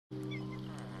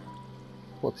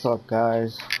What's up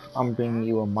guys, I'm bringing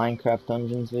you a Minecraft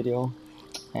Dungeons video,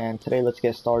 and today let's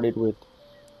get started with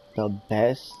the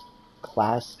best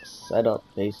class setup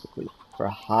basically for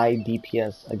high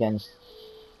DPS against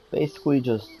basically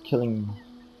just killing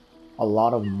a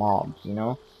lot of mobs, you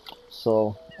know.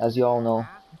 So as you all know,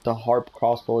 the HARP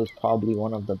CROSSBOW is probably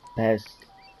one of the best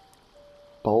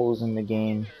bows in the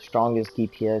game, strongest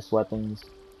DPS weapons,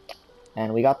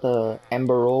 and we got the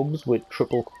Ember Robes with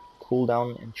triple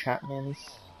cooldown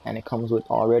enchantments, and it comes with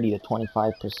already a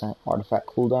 25% artifact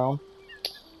cooldown.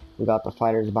 We got the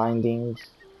Fighter's Bindings.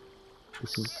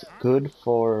 This is good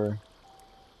for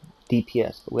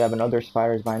DPS, but we have another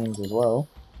Fighter's Bindings as well.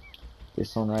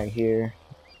 This one right here,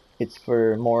 it's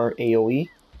for more AOE,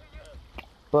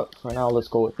 but for now let's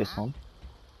go with this one,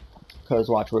 because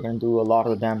watch, we're gonna do a lot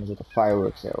of the damage with the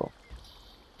fireworks arrow.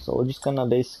 So we're just gonna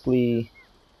basically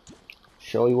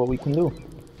show you what we can do.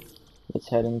 Let's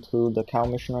head into the cow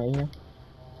mission right here.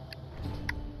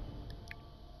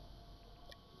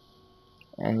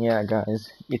 And yeah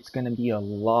guys, it's gonna be a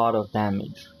lot of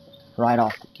damage right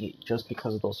off the gate just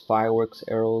because of those fireworks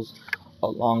arrows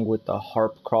along with the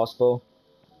HARP CROSSBOW.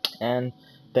 And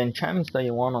the enchantments that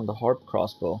you want on the HARP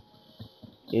CROSSBOW,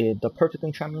 the perfect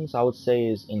enchantments I would say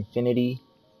is Infinity,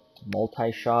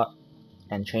 Multishot,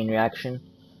 and Chain Reaction.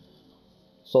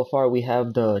 So far we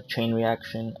have the Chain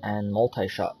Reaction and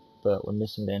Multishot, but we're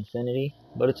missing the Infinity,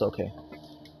 but it's okay.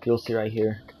 You'll see right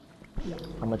here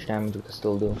how much damage we can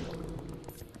still do.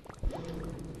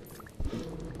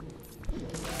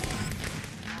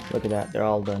 Look at that, they're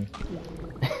all done.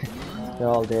 They're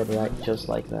all dead, right? Just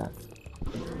like that.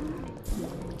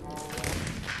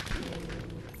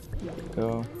 There we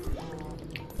go.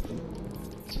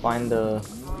 Let's find the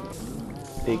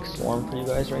big swarm for you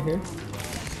guys right here.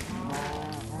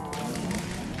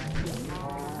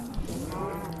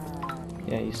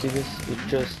 Yeah, you see this? It's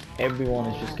just, everyone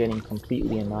is just getting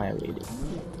completely annihilated.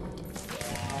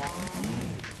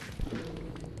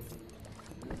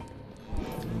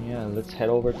 Yeah, let's head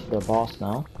over to the boss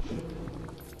now.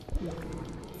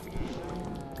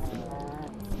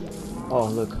 Oh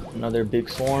look, another big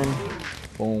swarm.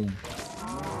 Boom.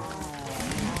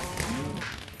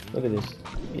 Look at this.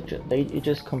 It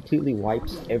just completely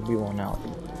wipes everyone out.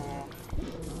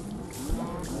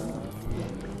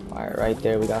 Alright, right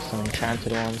there we got some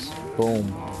enchanted ones. Boom.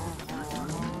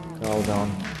 They're all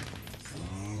gone.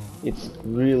 It's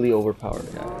really overpowered,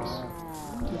 guys.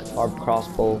 HARP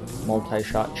CROSSBOW,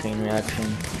 multi-shot, chain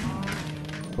reaction.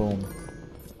 Boom.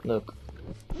 Look.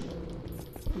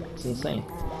 It's insane.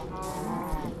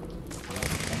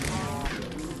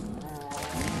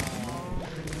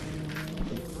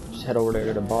 Just head over there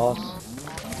to the boss.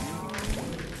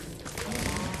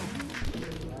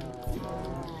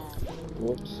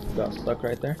 Whoops, got stuck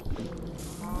right there.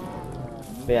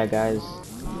 But yeah guys,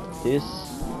 this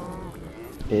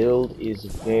build is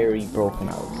very broken,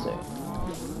 I would say.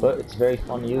 But it's very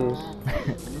fun to use.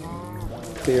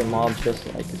 Clear mobs just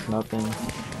like it's nothing.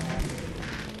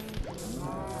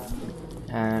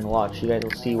 And watch, you guys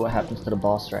will see what happens to the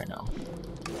boss right now.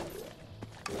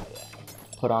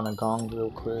 Put on a gong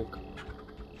real quick.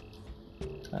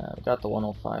 We got the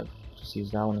 105. Just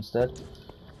use that one instead.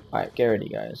 Alright, get ready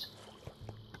guys.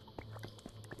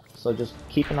 So just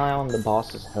keep an eye on the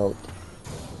boss's health.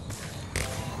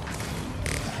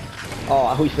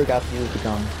 Oh, we forgot to use the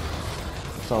gun.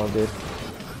 It's all good.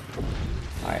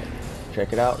 Alright,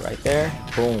 check it out right there.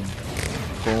 Boom.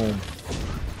 Boom.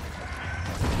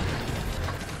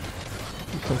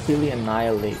 You completely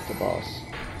annihilate the boss.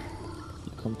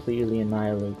 You completely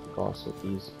annihilate the boss with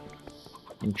these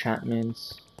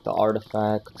enchantments, the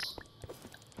artifacts.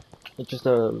 It's just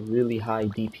a really high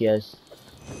DPS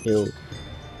build.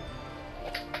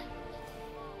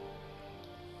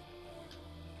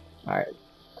 Alright.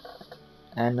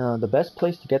 And the best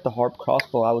place to get the HARP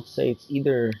CROSSBOW, I would say it's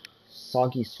either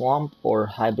Soggy Swamp or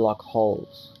highblock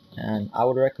halls. And I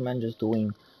would recommend just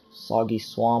doing Soggy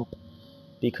Swamp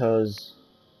because,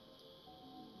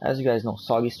 as you guys know,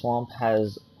 Soggy Swamp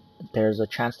there's a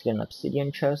chance to get an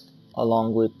obsidian chest,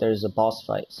 along with there's a boss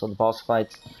fight. So the boss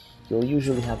fights, you'll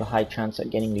usually have a high chance at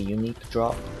getting a unique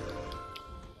drop.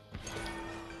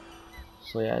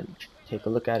 So yeah, take a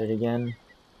look at it again.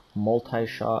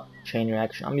 Multi-shot, chain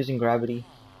reaction. I'm using gravity.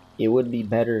 It would be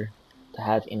better to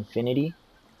have infinity,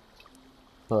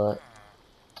 but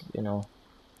you know,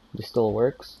 this still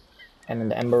works. And then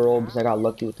the Ember Robes, I got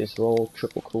lucky with this roll,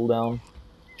 triple cooldown,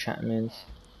 enchantments.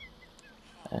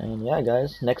 And yeah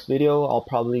guys, next video I'll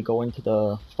probably go into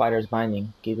the Fighter's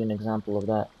Binding, give you an example of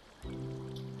that.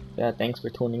 Yeah, thanks for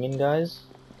tuning in guys,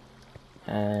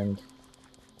 and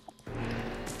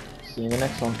see you in the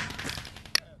next one.